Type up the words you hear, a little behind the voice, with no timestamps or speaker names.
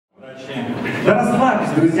Да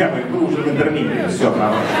расслабьтесь, друзья мои, вы уже в интермедии. Все,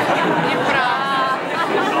 правда.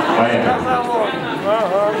 Поехали.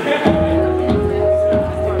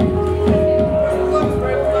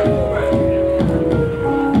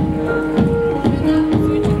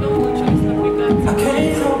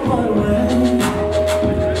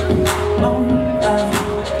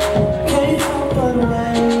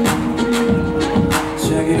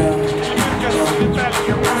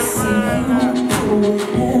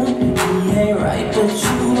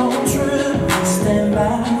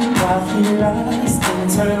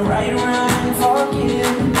 Turn right around and forgive.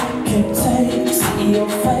 Can't take to see your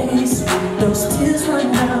face with those tears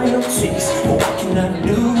running down your cheeks. But what can I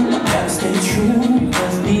do? I gotta stay true,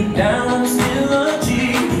 'cause deep down I'm still a G.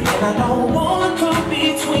 And I don't wanna come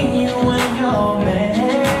between you and your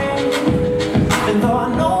man. And though I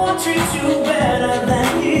know I treat you better than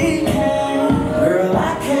he can, girl,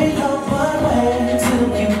 I can't help but wait till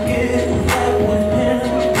you get back with him.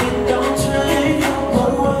 It don't change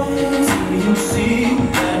but wait till you see.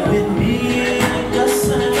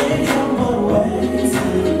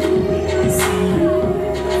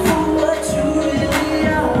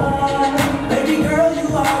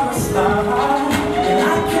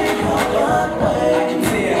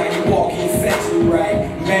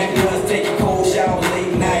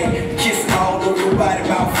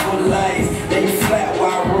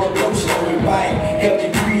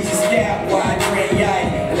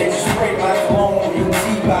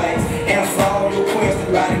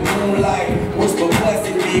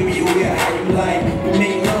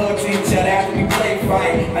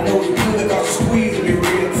 I know it's good cause you squeeze me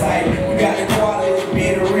real tight. You got the quality of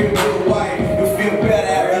being a real good wife. You feel better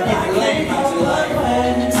after you get the lane out your life.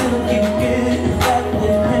 Till you get back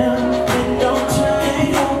with him, it don't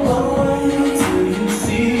change but wait till you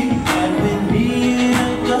see that with me it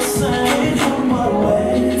ain't the same. But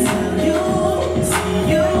wait till you see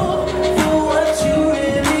you for what you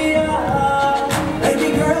really are. Baby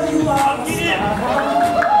girl, you are a star.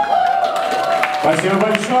 Спасибо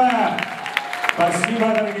большое! Спасибо,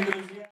 дорогие друзья!